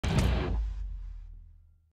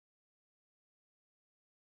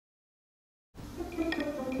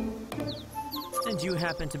And you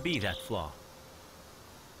happen to be that flaw.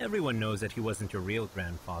 Everyone knows that he wasn't your real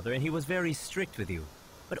grandfather, and he was very strict with you.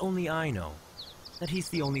 But only I know that he's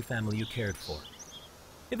the only family you cared for.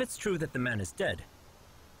 If it's true that the man is dead,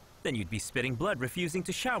 then you'd be spitting blood, refusing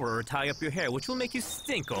to shower or tie up your hair, which will make you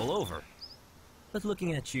stink all over. But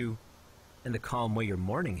looking at you, and the calm way you're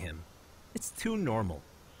mourning him, it's too normal.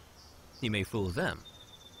 You may fool them,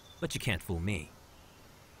 but you can't fool me.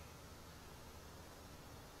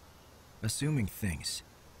 Assuming things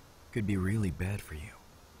could be really bad for you.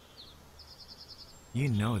 You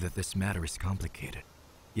know that this matter is complicated,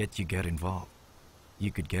 yet you get involved.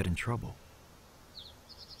 You could get in trouble.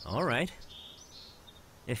 All right.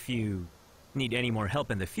 If you need any more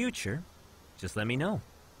help in the future, just let me know.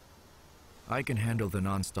 I can handle the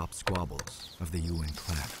non-stop squabbles of the Yuan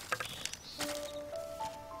clan.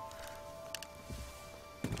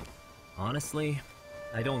 Honestly,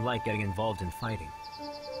 I don't like getting involved in fighting.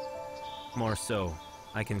 More so,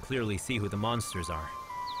 I can clearly see who the monsters are.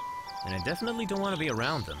 And I definitely don't want to be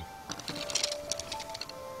around them.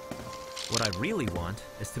 What I really want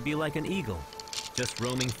is to be like an eagle, just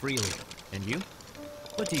roaming freely. And you?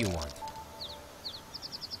 What do you want?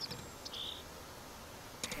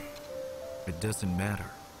 It doesn't matter.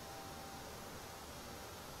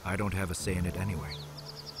 I don't have a say in it anyway.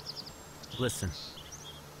 Listen,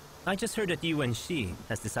 I just heard that Yuan Shi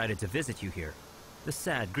has decided to visit you here. The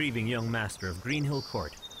sad, grieving young master of Green Hill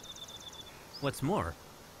Court. What's more,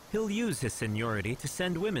 he'll use his seniority to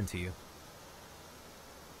send women to you.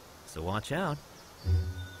 So watch out.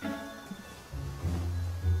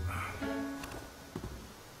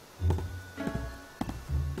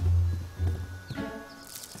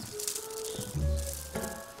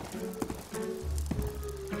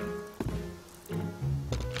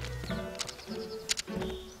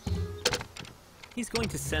 He's going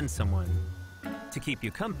to send someone to keep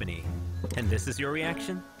you company, and this is your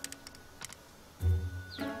reaction?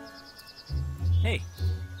 Hey,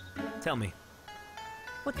 tell me,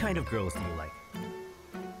 what kind of girls do you like?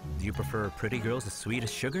 Do you prefer pretty girls as sweet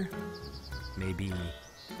as sugar? Maybe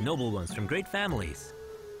noble ones from great families?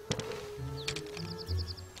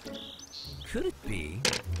 Could it be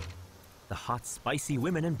the hot, spicy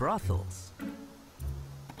women in brothels?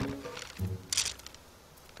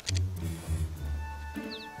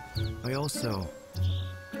 I also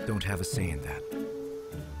don't have a say in that.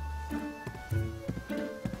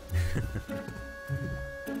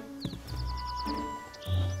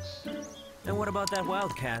 And what about that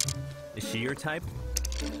wildcat? Is she your type?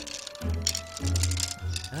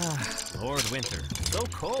 Ah, Lord Winter, so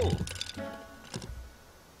cold.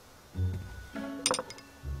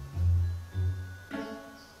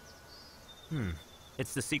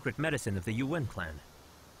 It's the secret medicine of the Yuan clan.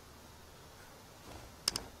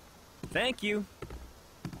 Thank you.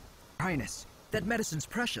 Highness, that medicine's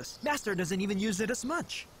precious. Master doesn't even use it as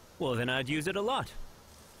much. Well, then I'd use it a lot.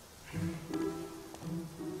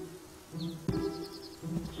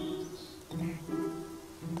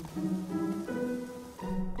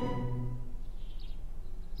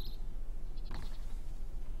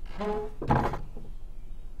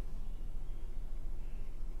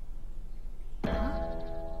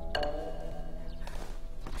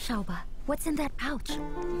 Shaoba, what's in that pouch?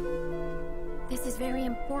 This is very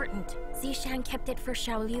important. Zishan kept it for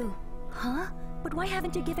Xiao Liu. Huh? But why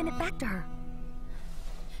haven't you given it back to her?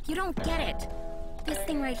 You don't get it. This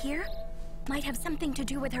thing right here might have something to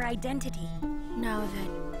do with her identity. Now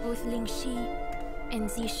that both Ling Shi and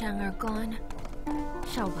Zishang are gone.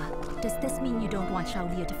 Shaoba, does this mean you don't want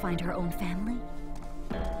Xiao Liu to find her own family?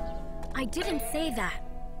 I didn't say that.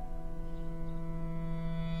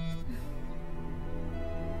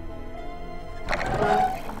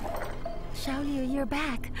 Xiao Liu, you're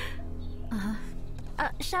back.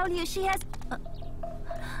 Xiao Liu, she has...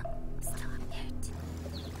 Stop it.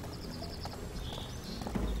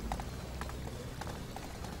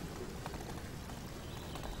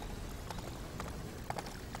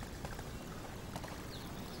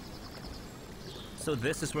 So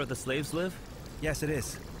this is where the slaves live? Yes, it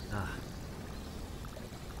is. Ah.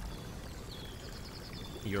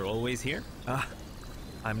 You're always here?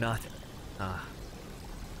 I'm not. Ah.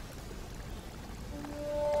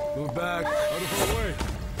 Move back, out of our way.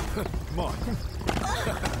 Come on.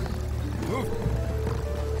 Move.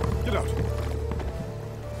 Get out.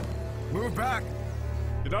 Move back.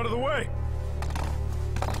 Get out of the way.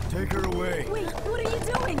 Take her away. Wait, what are you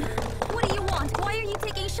doing? What do you want? Why are you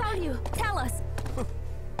taking Xiao Liu? Tell us.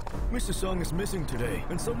 Mr. Song is missing today,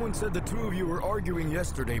 and someone said the two of you were arguing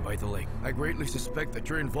yesterday by the lake. I greatly suspect that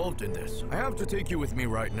you're involved in this. I have to take you with me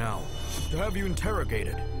right now, to have you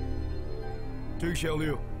interrogated. Take Xiao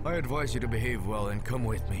Liu. I advise you to behave well and come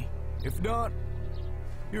with me. If not,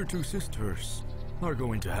 your two sisters are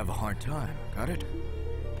going to have a hard time. Got it?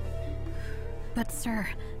 But sir,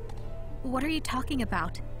 what are you talking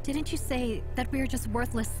about? Didn't you say that we're just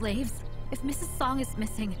worthless slaves? If Mrs. Song is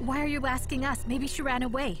missing, why are you asking us? Maybe she ran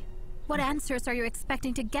away. What answers are you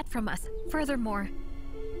expecting to get from us? Furthermore,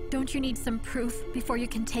 don't you need some proof before you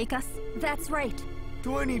can take us? That's right.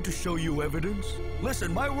 Do I need to show you evidence?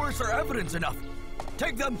 Listen, my words are evidence enough.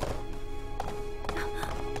 Take them!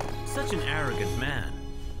 Such an arrogant man.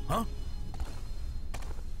 Huh?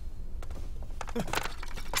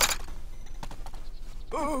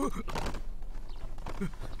 Oh.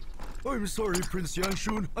 I'm sorry, Prince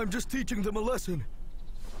Yanshun. I'm just teaching them a lesson.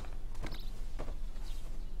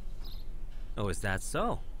 Oh, is that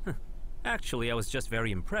so? Actually, I was just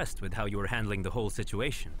very impressed with how you were handling the whole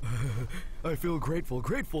situation. I feel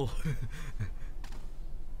grateful.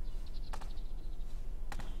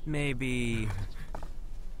 Maybe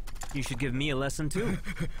you should give me a lesson too?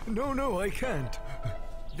 No, I can't.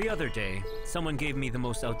 The other day, someone gave me the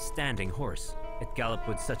most outstanding horse. It galloped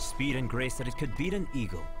with such speed and grace that it could beat an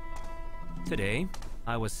eagle. Today,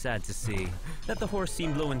 I was sad to see that the horse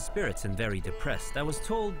seemed low in spirits and very depressed. I was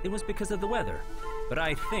told it was because of the weather, but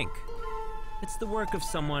I think it's the work of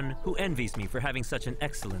someone who envies me for having such an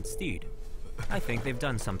excellent steed. I think they've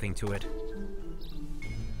done something to it.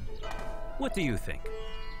 What do you think?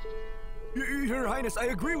 Your Highness, I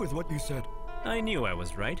agree with what you said. I knew I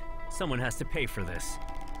was right. Someone has to pay for this.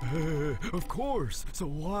 Of course, so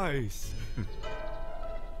wise.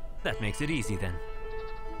 That makes it easy then.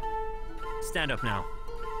 Stand up now.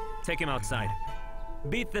 Take him outside.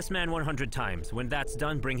 Beat this man 100 times. When that's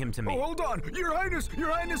done, bring him to me. Oh, hold on! Your Highness,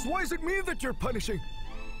 why is it me that you're punishing?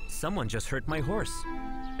 Someone just hurt my horse.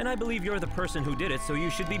 And I believe you're the person who did it, so you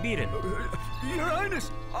should be beaten. Your Highness,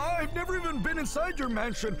 I've never even been inside your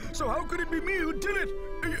mansion, so how could it be me who did it?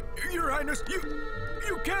 Your Highness,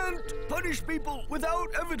 you can't punish people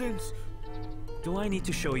without evidence. Do I need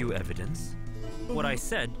to show you evidence? What I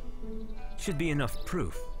said should be enough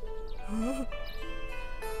proof.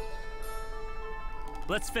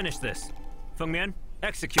 Let's finish this. Feng Mian,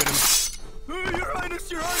 execute him. Your Highness,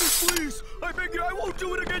 please! I beg you, I won't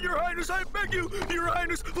do it again, Your Highness! I beg you! Your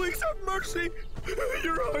Highness, please have mercy!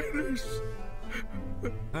 Your Highness!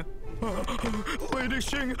 Lady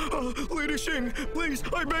Xing, please,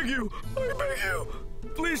 I beg you!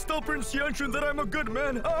 Please tell Prince Yanshun that I'm a good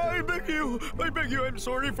man! I beg you, I'm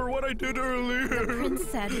sorry for what I did earlier! The prince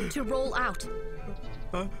said to roll out.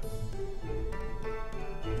 Huh?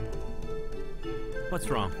 What's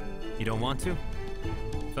wrong? You don't want to?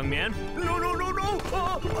 Feng Mian? No!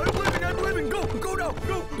 I'm leaving! Go now!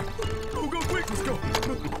 Go quick! Let's go!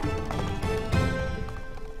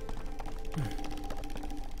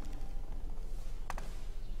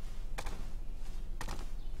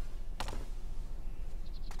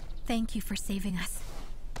 Thank you for saving us.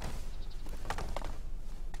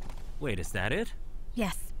 Wait, is that it?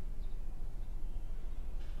 Yes,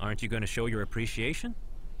 Aren't you going to show your appreciation?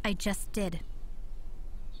 I just did.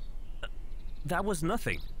 That was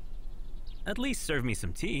nothing. At least serve me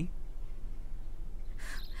some tea.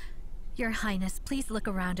 Your Highness, please look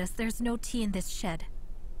around us. There's no tea in this shed.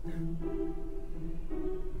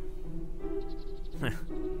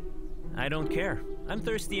 I don't care. I'm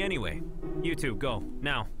thirsty anyway. You two, go.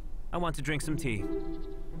 Now. I want to drink some tea.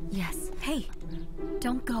 Yes. Hey,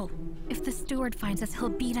 don't go. If the steward finds us, he'll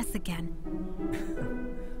beat us again.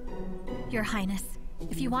 Your Highness,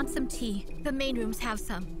 if you want some tea, the main rooms have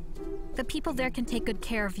some. The people there can take good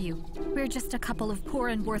care of you. We're just a couple of poor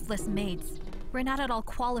and worthless maids. We're not at all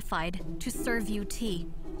qualified to serve you tea.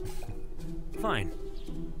 Fine.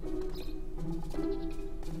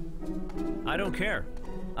 I don't care.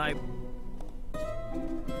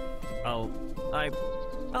 I'll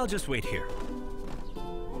just wait here.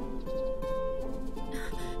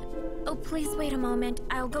 Oh, please wait a moment.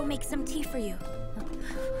 I'll go make some tea for you.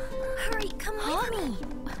 Hurry, come with me.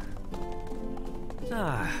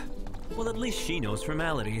 Ah, well, at least she knows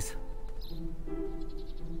formalities.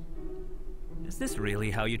 Is this really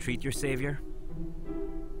how you treat your savior?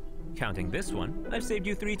 Counting this one, I've saved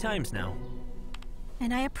you 3 times now.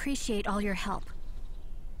 And I appreciate all your help.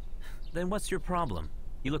 Then what's your problem?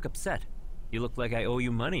 You look upset. You look like I owe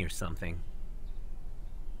you money or something.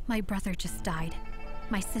 My brother just died.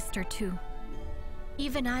 My sister too.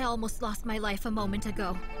 Even I almost lost my life a moment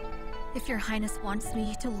ago. If your Highness wants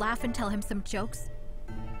me to laugh and tell him some jokes,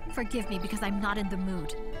 forgive me because I'm not in the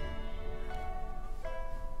mood.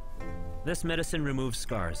 This medicine removes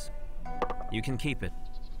scars. You can keep it.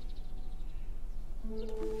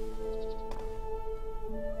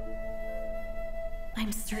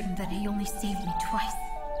 I'm certain that he only saved me twice.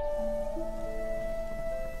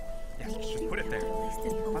 Yes, just put it there.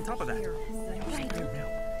 On top of that. Right.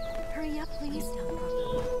 Hurry up, please.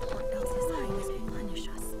 Or else his highness will punish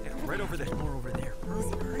us. Yeah, right over there. More over there.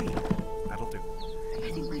 Hurry. That'll do.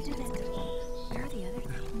 I think we did it. Where are the other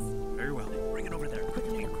things? Very well. Bring it over there.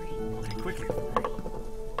 Quickly. Quickly.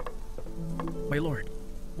 My lord,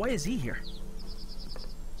 why is he here?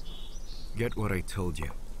 Get what I told you.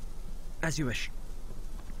 As you wish.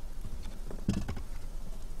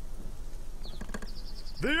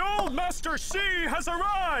 The old Master Xi has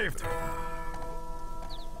arrived!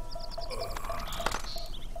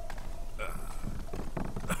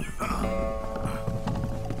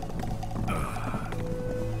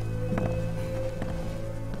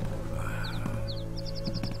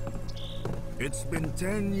 It's been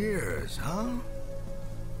 10 years, huh?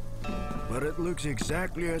 But it looks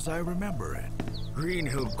exactly as I remember it. Green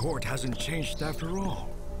Hill Court hasn't changed after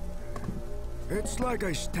all. It's like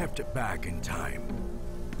I stepped back in time.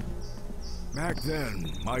 Back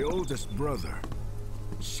then, my oldest brother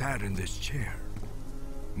sat in this chair.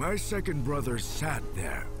 My second brother sat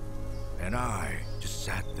there, and I just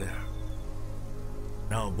sat there.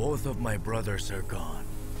 Now both of my brothers are gone.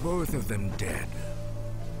 Both of them dead.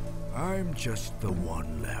 I'm just the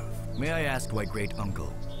one left. May I ask why Great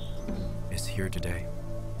Uncle is here today?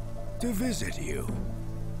 To visit you.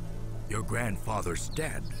 Your grandfather's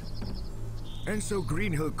dead. And so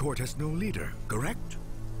Green Hill Court has no leader, correct?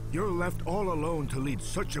 You're left all alone to lead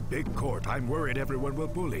such a big court. I'm worried everyone will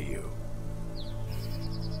bully you.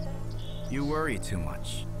 You worry too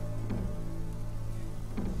much.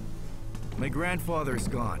 My grandfather's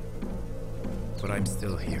gone, but I'm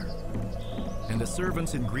still here. And the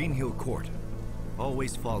servants in Green Hill Court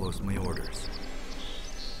always follows my orders.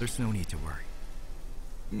 There's no need to worry.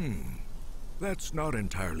 That's not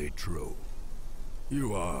entirely true.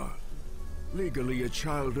 You are legally a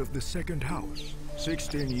child of the second house.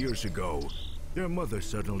 16 years ago, your mother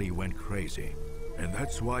suddenly went crazy, and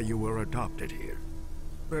that's why you were adopted here.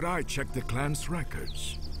 But I checked the clan's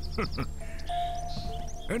records.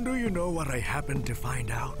 And do you know what I happened to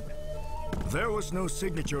find out? There was no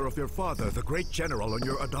signature of your father, the great general, on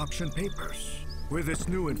your adoption papers. With this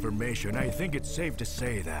new information, I think it's safe to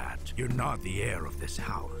say that you're not the heir of this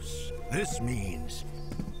house. This means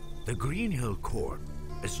the Green Hill Court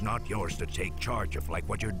is not yours to take charge of like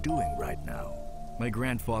what you're doing right now. My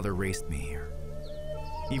grandfather raised me here.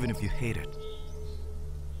 Even if you hate it,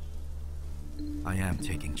 I am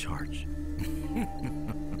taking charge.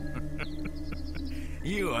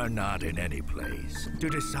 You are not in any place to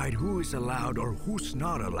decide who is allowed or who's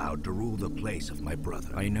not allowed to rule the place of my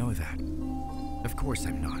brother. I know that. Of course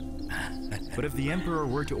I'm not. But if the Emperor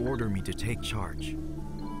were to order me to take charge,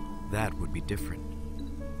 that would be different.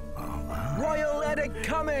 Royal edict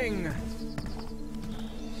coming!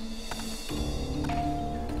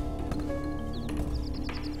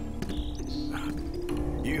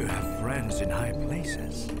 You have friends in high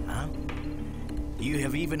places, huh? You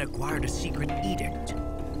have even acquired a secret edict.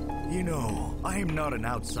 You know, I am not an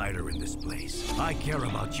outsider in this place. I care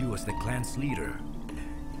about you as the clan's leader.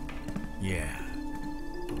 Yeah.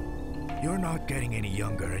 You're not getting any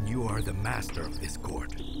younger, and you are the master of this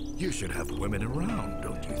court. You should have women around,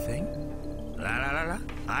 don't you think? La la la la.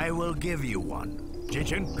 I will give you one.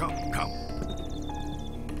 Jin, come.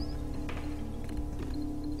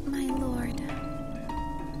 My lord.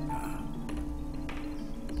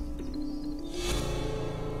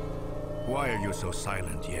 Why are you so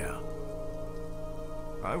silent, yeah?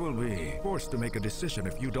 I will be forced to make a decision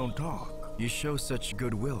if you don't talk. You show such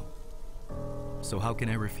goodwill. So how can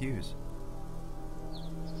I refuse?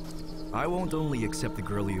 I won't only accept the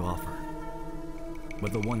girl you offer,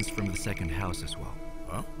 but the ones from the second house as well.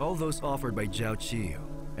 Huh? All those offered by Zhao Qiao,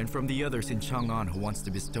 and from the others in Chang'an who wants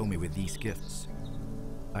to bestow me with these gifts.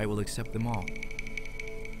 I will accept them all.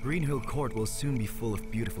 Green Hill Court will soon be full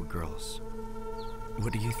of beautiful girls.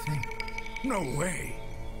 What do you think? No way.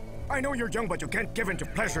 I know you're young, but you can't give in to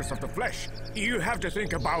pleasures of the flesh. You have to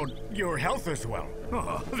think about your health as well.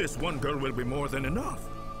 This one girl will be more than enough.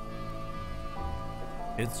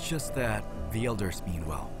 It's just that the elders mean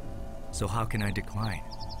well. So how can I decline?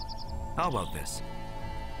 How about this?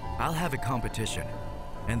 I'll have a competition,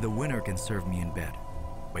 and the winner can serve me in bed.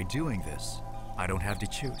 By doing this, I don't have to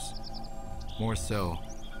choose. More so,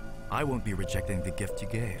 I won't be rejecting the gift you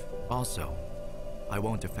gave. Also, I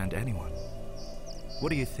won't offend anyone. What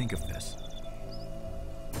do you think of this?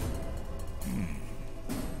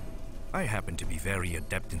 I happen to be very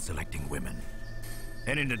adept in selecting women.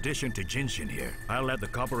 And in addition to Gengxin here, I'll let the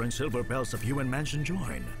copper and silver bells of Yuan Mansion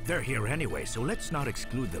join. They're here anyway, so let's not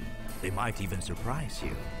exclude them. They might even surprise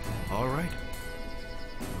you. All right.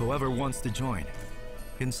 Whoever wants to join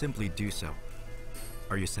can simply do so.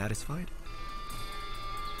 Are you satisfied?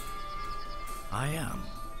 I am.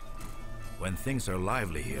 When things are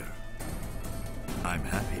lively here, I'm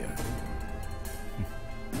happier.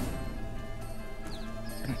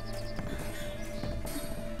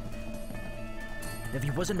 If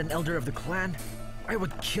he wasn't an elder of the clan, I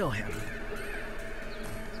would kill him.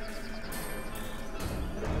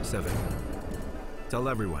 7. Tell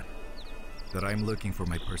everyone that I'm looking for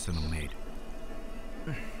my personal maid.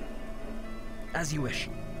 As you wish.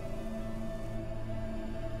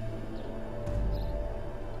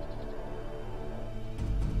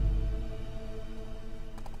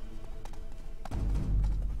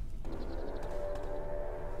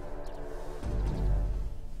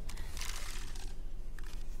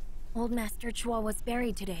 Old Master Chua was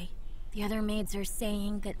buried today. The other maids are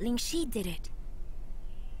saying that Ling Shi did it.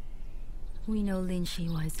 We know Lin Shi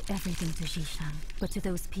was everything to Zhishang, but to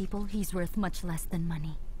those people, he's worth much less than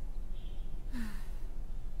money.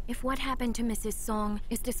 If what happened to Mrs. Song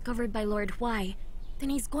is discovered by Lord Huai, then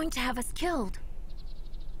he's going to have us killed.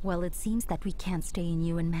 Well, it seems that we can't stay in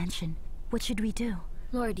Yuan Mansion. What should we do?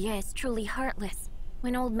 Lord Ye is truly heartless.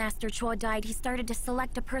 When old Master Chua died, he started to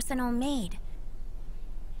select a personal maid.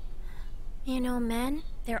 You know, men,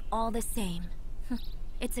 they're all the same.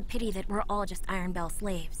 It's a pity that we're all just Iron Bell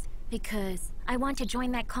slaves. Because I want to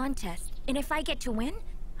join that contest, and if I get to win,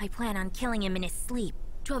 I plan on killing him in his sleep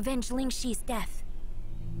to avenge Ling Shi's death.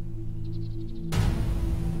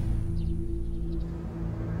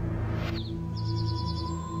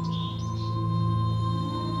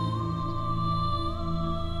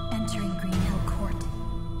 Entering Green Hill Court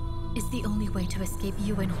is the only way to escape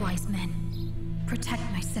you and Huai's men, protect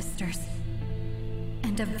my sisters,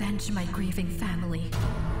 and avenge my grieving family.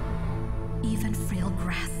 Even frail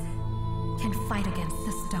grass can fight against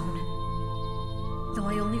the stone. Though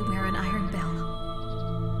I only wear an iron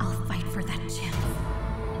bell, I'll fight for that chance.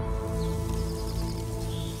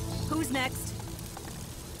 Who's next?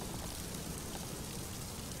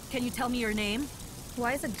 Can you tell me your name?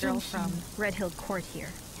 Why is a girl from Red Hill Court here?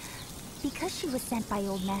 Because she was sent by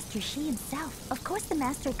old Master Shi himself. Of course the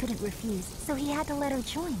master couldn't refuse, so he had to let her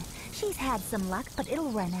join. She's had some luck, but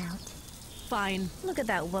it'll run out. Fine. Look at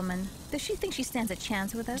that woman. Does she think she stands a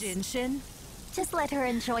chance with us? Gengxin? Just let her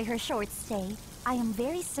enjoy her short stay. I am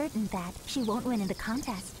very certain that she won't win in the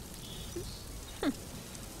contest.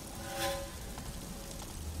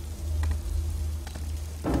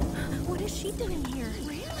 What is she doing here?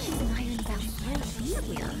 Really? She's an Iron Bell slave. She's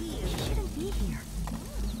here. She shouldn't be here.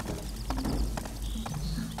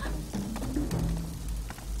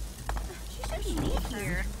 She shouldn't be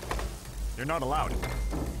here. You're not allowed.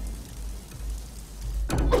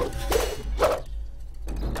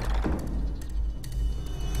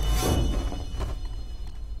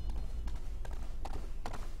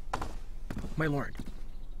 My lord.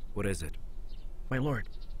 What is it? My lord.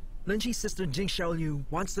 Lin Shi's sister Jing Xiaoliu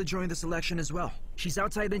wants to join the selection as well. She's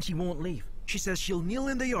outside and she won't leave. She says she'll kneel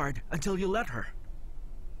in the yard until you let her.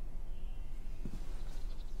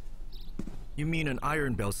 You mean an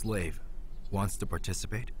Iron Bell slave wants to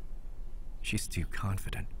participate? She's too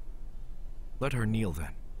confident. Let her kneel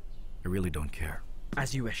then. I really don't care.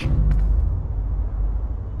 As you wish.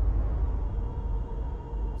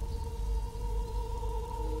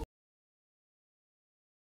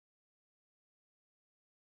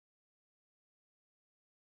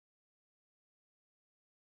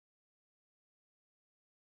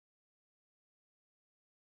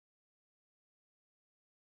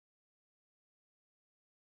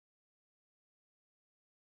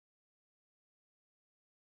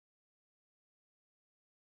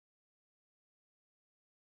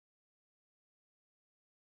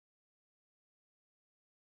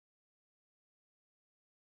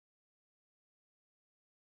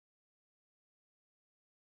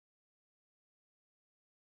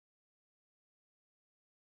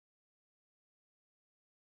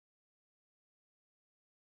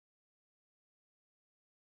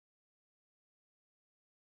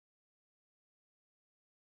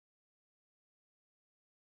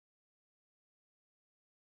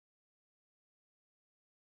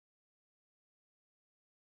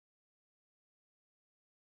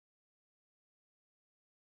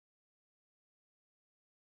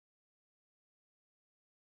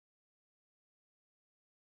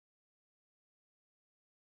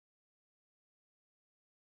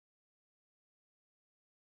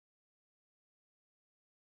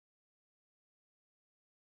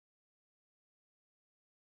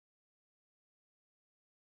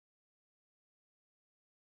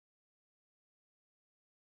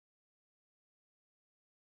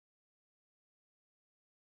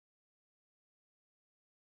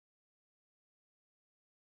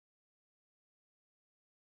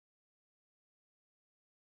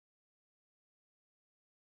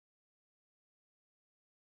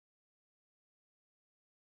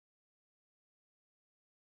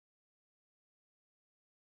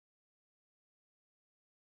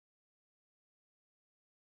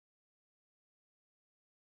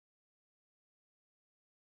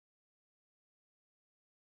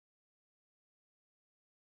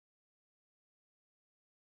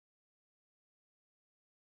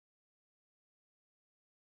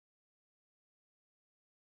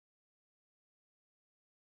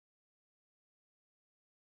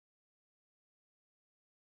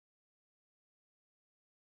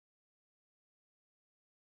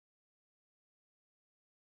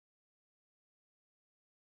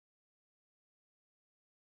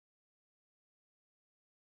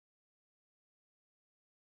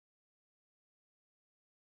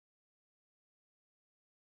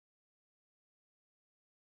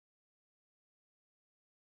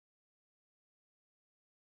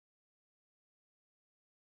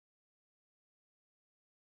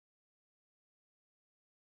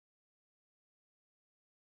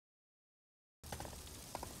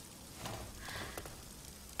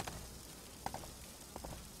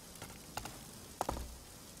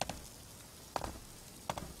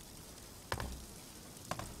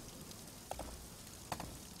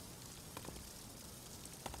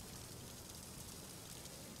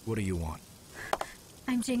 What do you want?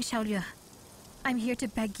 I'm Jing Xiaoliu. I'm here to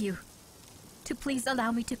beg you to please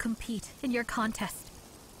allow me to compete in your contest.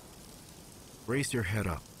 Raise your head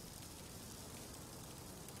up.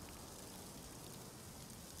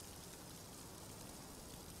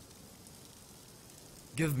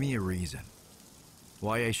 Give me a reason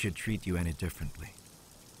why I should treat you any differently.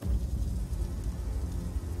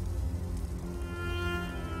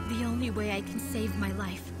 The only way I can save my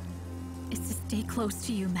life is to stay close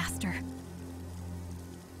to you, Master.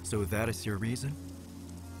 So that is your reason?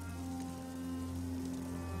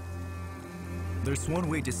 There's one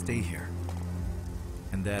way to stay here,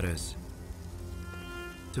 and that is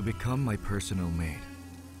to become my personal maid.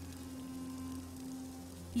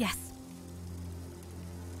 Yes.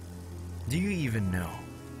 Do you even know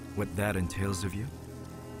what that entails of you?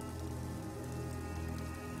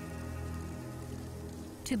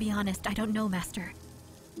 To be honest, I don't know, Master.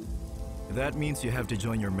 That means you have to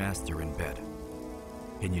join your master in bed.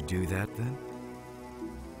 Can you do that then?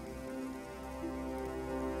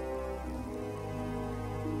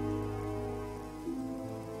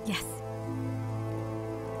 Yes.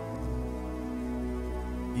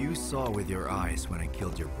 You saw with your eyes when I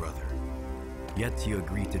killed your brother. Yet you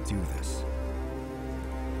agreed to do this.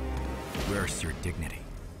 Where's your dignity?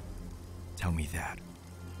 Tell me that.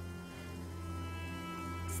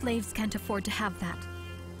 Slaves can't afford to have that.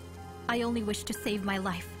 I only wish to save my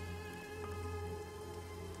life.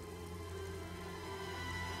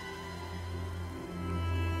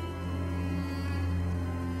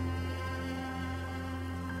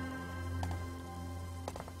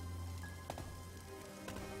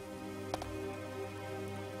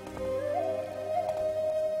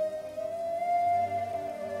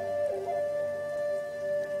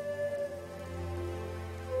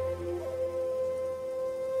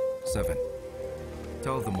 Seven.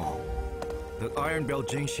 Tell them all that Iron Belt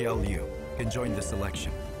Jing Xiaoliu can join the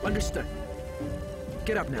selection. Understood.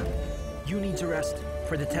 Get up now. You need to rest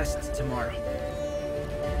for the tests tomorrow.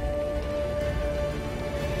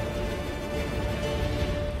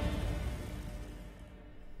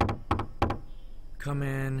 Come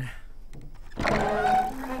in.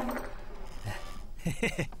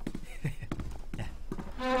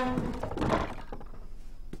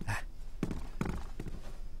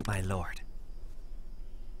 My lord.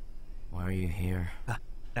 Why are you here?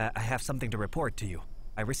 I have something to report to you.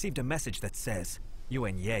 I received a message that says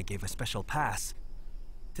Yuan Ye gave a special pass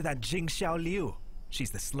to that Jing Xiaoliu.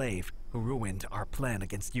 She's the slave who ruined our plan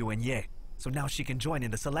against Yuan Ye, so now she can join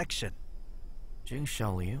in the selection. Jing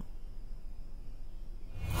Xiaoliu?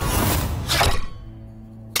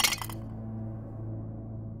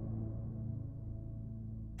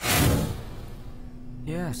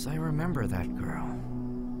 Yes, I remember that girl.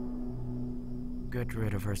 Get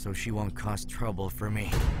rid of her so she won't cause trouble for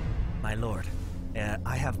me. My lord,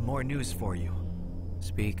 I have more news for you.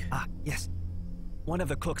 Speak. Ah, yes. One of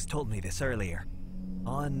the cooks told me this earlier.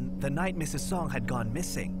 On the night Mrs. Song had gone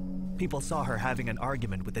missing, people saw her having an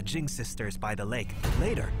argument with the Jing sisters by the lake.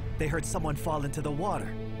 Later, they heard someone fall into the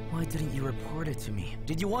water. Why didn't you report it to me?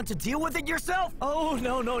 Did you want to deal with it yourself? Oh,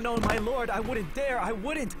 no, my lord, I wouldn't dare, I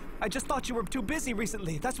wouldn't. I just thought you were too busy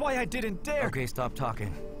recently. That's why I didn't dare. Okay, stop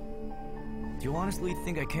talking. Do you honestly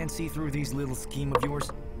think I can't see through these little scheme of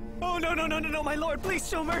yours? Oh, no, my lord, please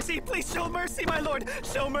show mercy, my lord,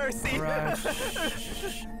 show mercy. Right.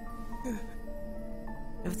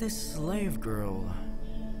 If this slave girl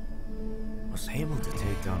was able to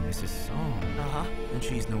take down Mrs. Song, then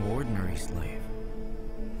she's no ordinary slave.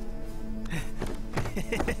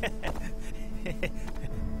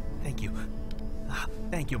 Thank you.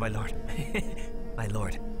 Thank you, my lord. My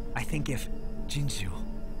lord, I think if Jinju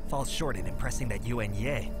falls short in impressing that Yuan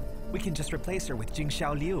Ye, we can just replace her with Jing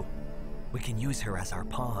Xiaoliu. We can use her as our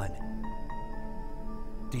pawn.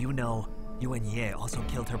 Do you know Yuan Ye also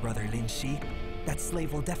killed her brother Lin Shi? That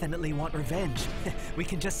slave will definitely want revenge. We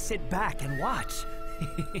can just sit back and watch.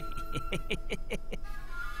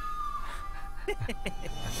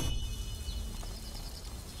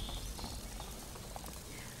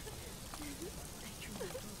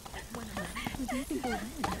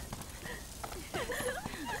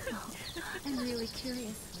 I'm really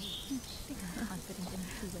curious. I'm confident in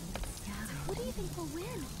who wins. What do you think will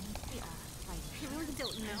win? I really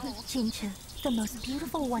don't know. Jinchu, the most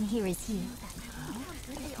beautiful one here is you.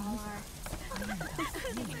 They all are. I don't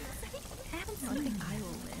think I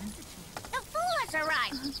will win. The fool has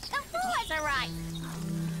arrived! The fool has arrived!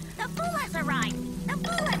 The fool has arrived! The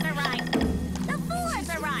fool has arrived! The fool has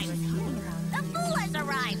arrived! The fool has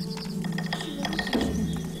arrived!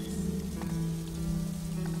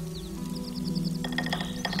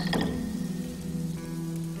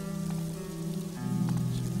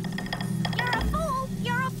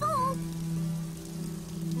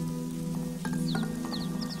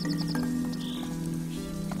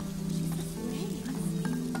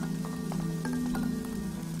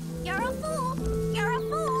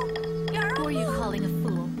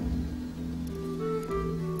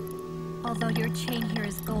 Although your chain here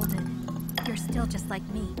is golden, you're still just like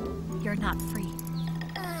me. You're not free.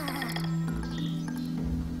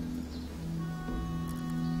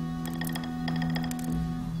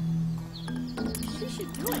 She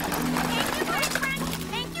should do it. Thank you, kind friend!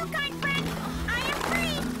 Thank you, kind friend! I am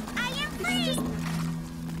free! I am free!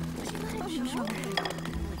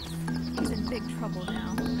 He's in big trouble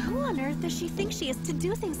now. Who on earth does she think she is to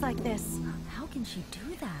do things like this? How can she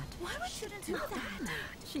do that? Why would she do that?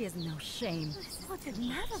 She has no shame. What's the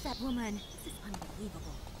matter with that woman? This is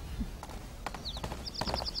unbelievable.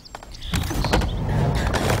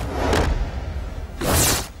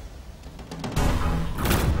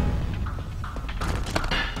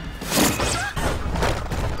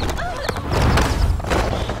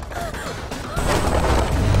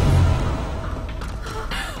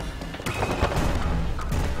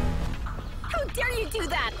 How dare you do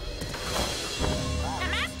that? The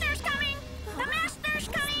master's coming! The master's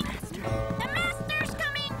coming! The master's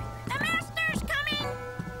coming! The master's coming!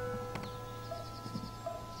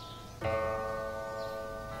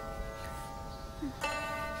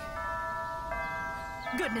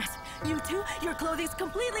 Goodness, you two, your clothing's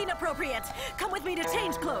completely inappropriate. Come with me to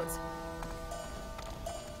change clothes.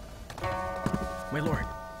 My lord,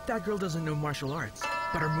 that girl doesn't know martial arts,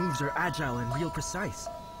 but her moves are agile and real precise.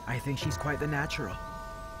 I think she's quite the natural.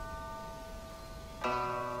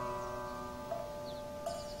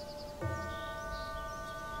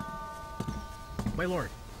 My lord,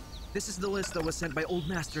 this is the list that was sent by Old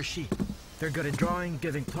Master Shi. They're good at drawing,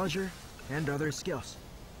 giving pleasure, and other skills.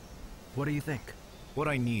 What do you think? What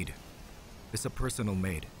I need is a personal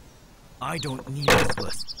maid. I don't need this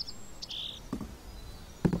list.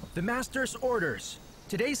 The Master's orders.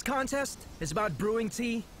 Today's contest is about brewing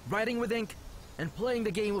tea, writing with ink, and playing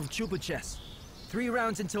the game of chupa chess. 3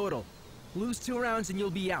 rounds in total. Lose 2 rounds and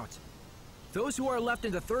you'll be out. Those who are left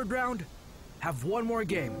in the 3rd round have 1 more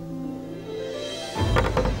game.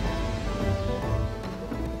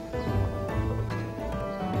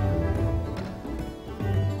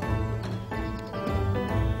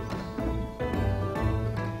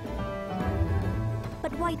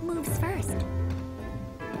 But white moves first.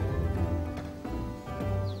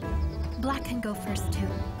 Black can go first, too.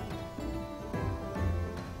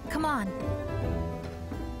 Come on.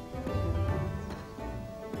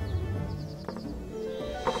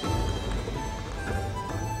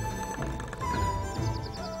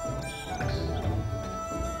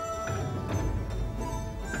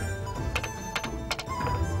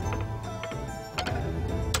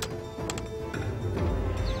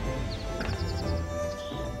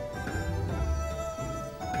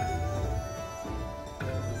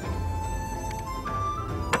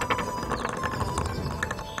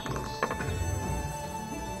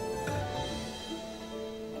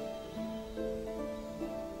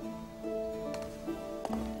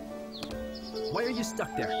 Why are you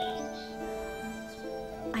stuck there?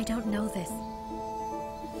 I don't know this.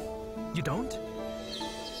 You don't?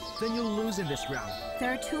 Then you'll lose in this round.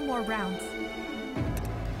 There are 2 more rounds.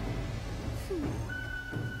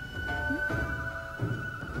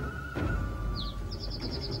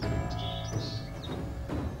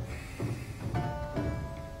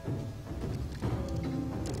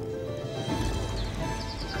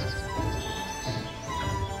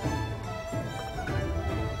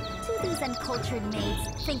 Uncultured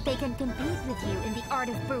maids think they can compete with you in the art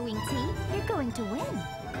of brewing tea, you're going to win.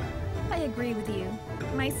 I agree with you.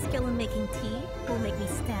 My skill in making tea will make me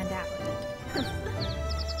stand out.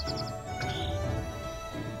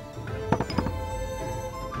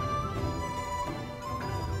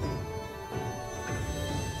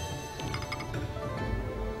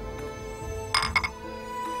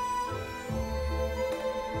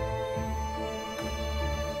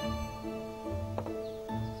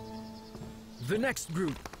 The next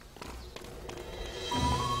group.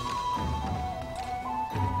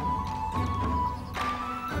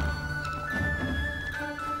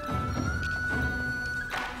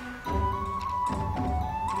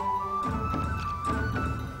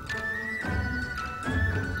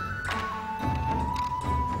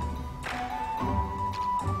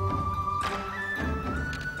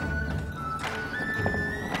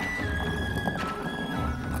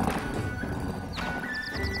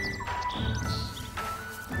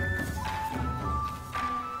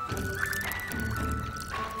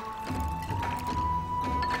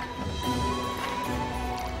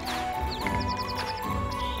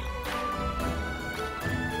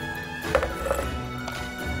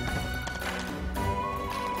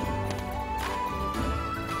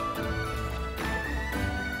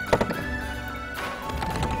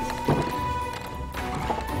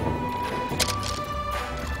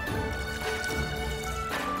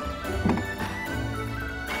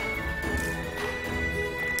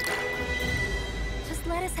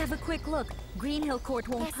 Have a quick look. Green Hill Court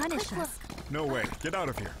won't punish us. No way. Get out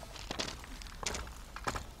of here.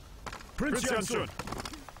 Prince Yansun!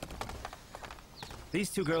 These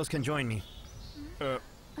two girls can join me.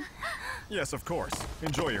 Yes, of course.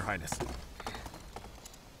 Enjoy, Your Highness.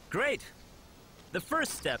 Great! The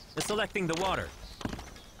first step is selecting the water.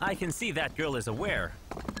 I can see that girl is aware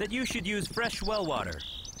that you should use fresh well water,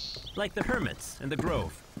 like the hermits in the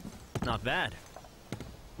grove. Not bad.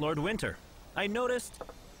 Lord Winter, I noticed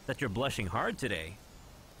that you're blushing hard today.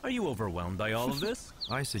 Are you overwhelmed by all of this?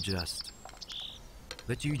 I suggest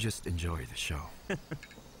that you just enjoy the show.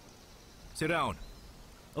 Sit down.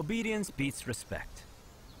 Obedience beats respect.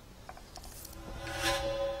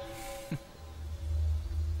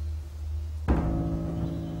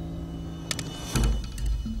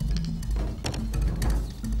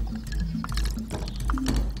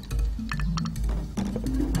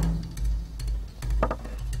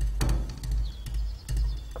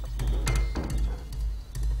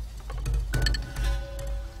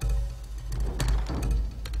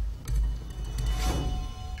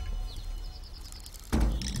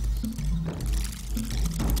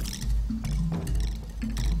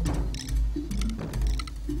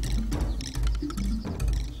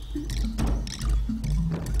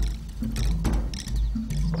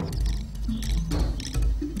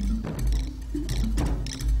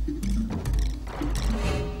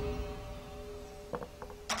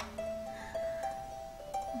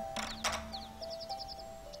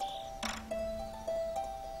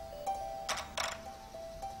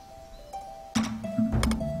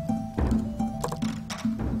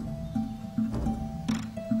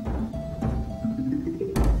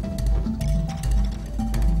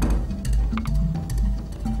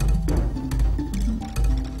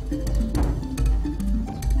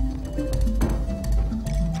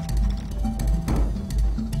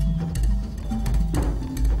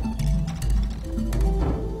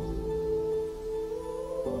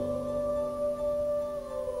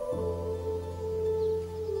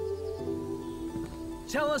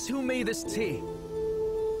 Tell us who made this tea.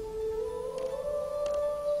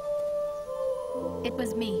 It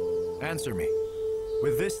was me. Answer me.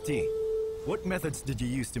 With this tea, what methods did you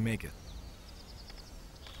use to make it?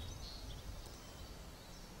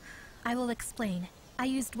 I will explain. I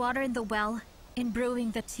used water in the well in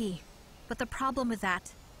brewing the tea. But the problem with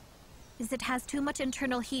that is it has too much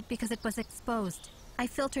internal heat because it was exposed. I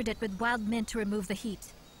filtered it with wild mint to remove the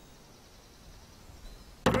heat.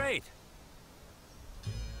 Great!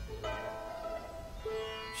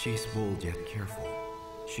 She's bold yet careful.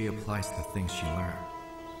 She applies the things she learned.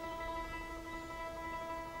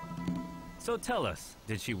 So tell us,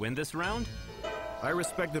 did she win this round? I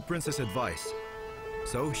respect the princess' advice.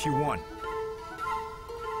 So she won.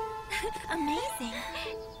 Amazing.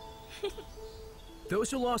 Those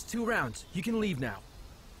who lost 2 rounds, you can leave now.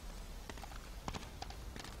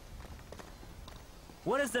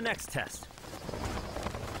 What is the next test?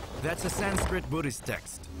 That's a Sanskrit Buddhist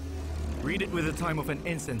text. Read it with the time of an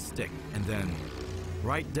incense stick, and then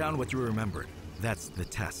write down what you remembered. That's the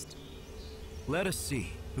test. Let us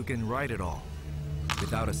see who can write it all,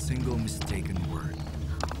 without a single mistaken word.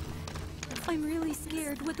 I'm really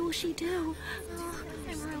scared. What will she do?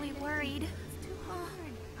 I'm really worried. It's too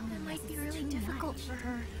hard. It might be really difficult for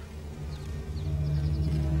her.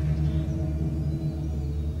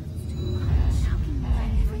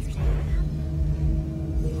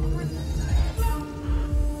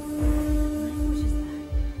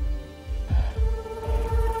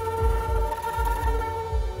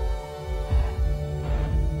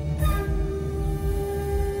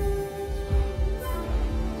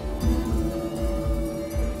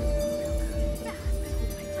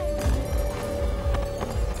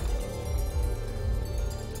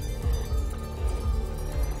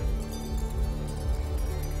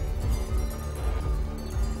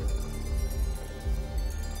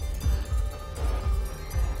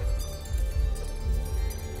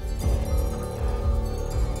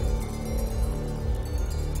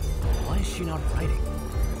 Not writing.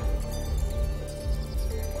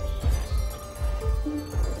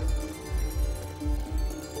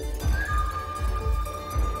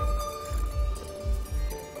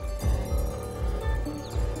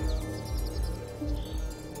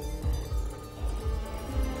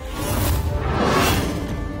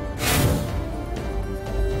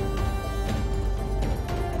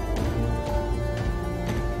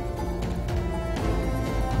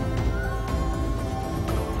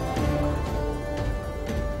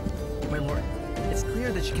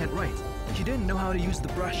 She can't write. She didn't know how to use the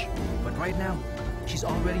brush, but right now, she's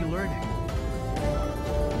already learning.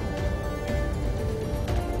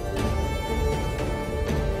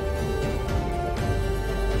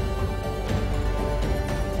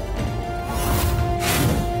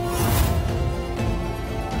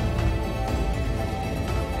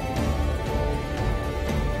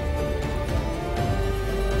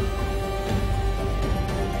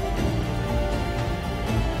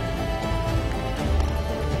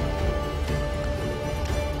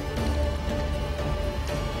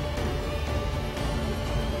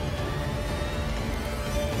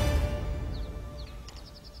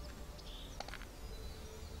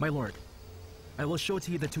 My lord, I will show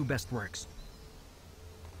to you the two best works.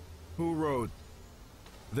 Who wrote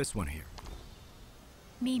this one here?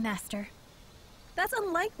 Me, Master. That's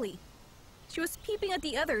unlikely. She was peeping at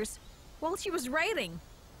the others while she was writing.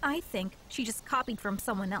 I think she just copied from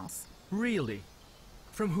someone else. Really?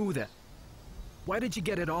 From who then? Why did you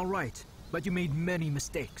get it all right, but you made many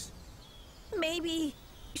mistakes? Maybe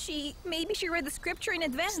she read the scripture in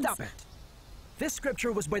advance. Stop it! This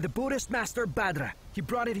scripture was by the Buddhist master Badra. He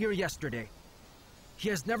brought it here yesterday. He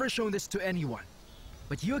has never shown this to anyone,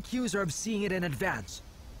 but you accuse her of seeing it in advance.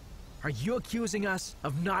 Are you accusing us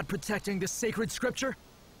of not protecting this sacred scripture?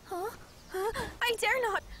 Huh? I dare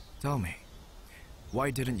not! Tell me, why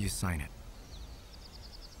didn't you sign it?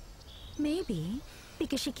 Maybe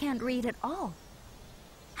because she can't read at all.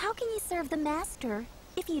 How can you serve the master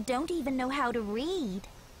if you don't even know how to read?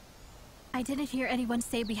 I didn't hear anyone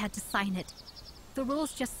say we had to sign it. The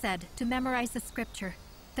rules just said to memorize the scripture,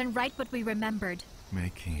 then write what we remembered.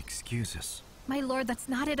 Making excuses. My lord, that's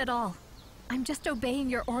not it at all. I'm just obeying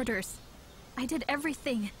your orders. I did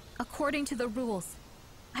everything according to the rules.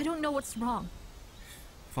 I don't know what's wrong.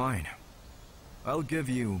 Fine. I'll give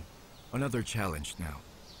you another challenge now.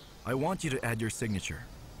 I want you to add your signature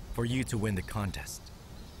for you to win the contest.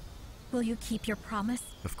 Will you keep your promise?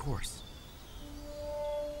 Of course.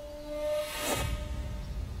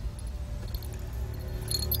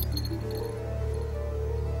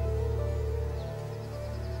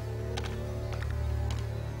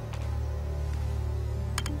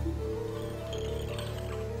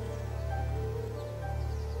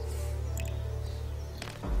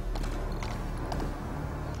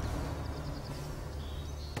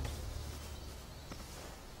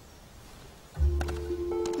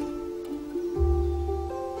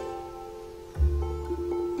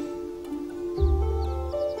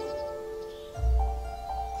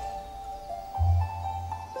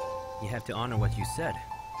 You have to honor what you said.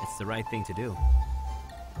 It's the right thing to do.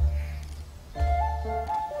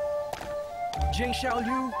 Jing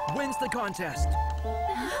Xiaoliu wins the contest.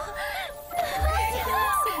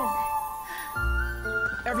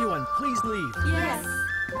 Everyone, please leave. Yes.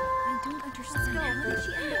 I don't understand. How did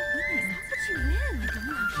she end up winning? How did she win? I don't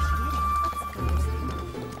know how she did it. Let's go.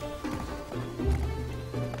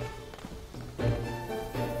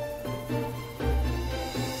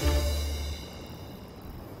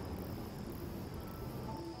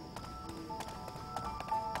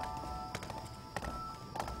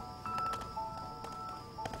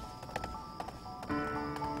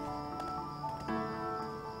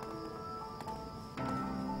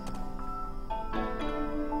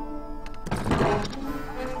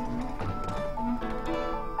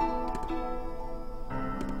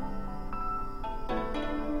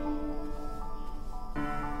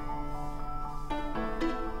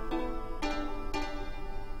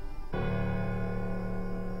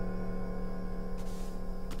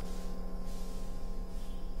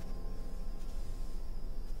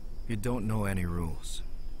 You don't know any rules.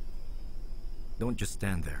 Don't just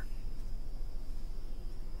stand there.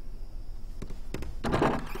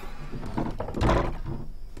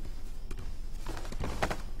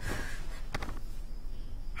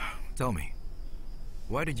 Tell me,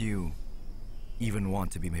 why did you even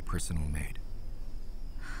want to be my personal maid?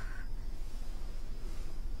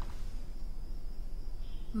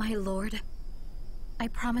 My lord, I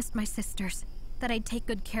promised my sisters that I'd take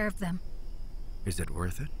good care of them. Is it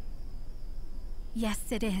worth it? Yes,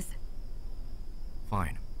 it is.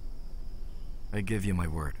 Fine. I give you my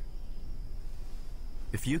word.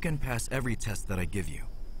 If you can pass every test that I give you,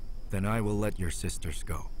 then I will let your sisters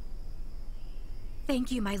go.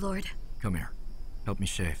 Thank you, my lord. Come here. Help me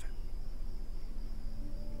shave.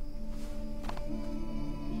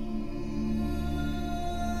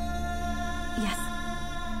 Yes.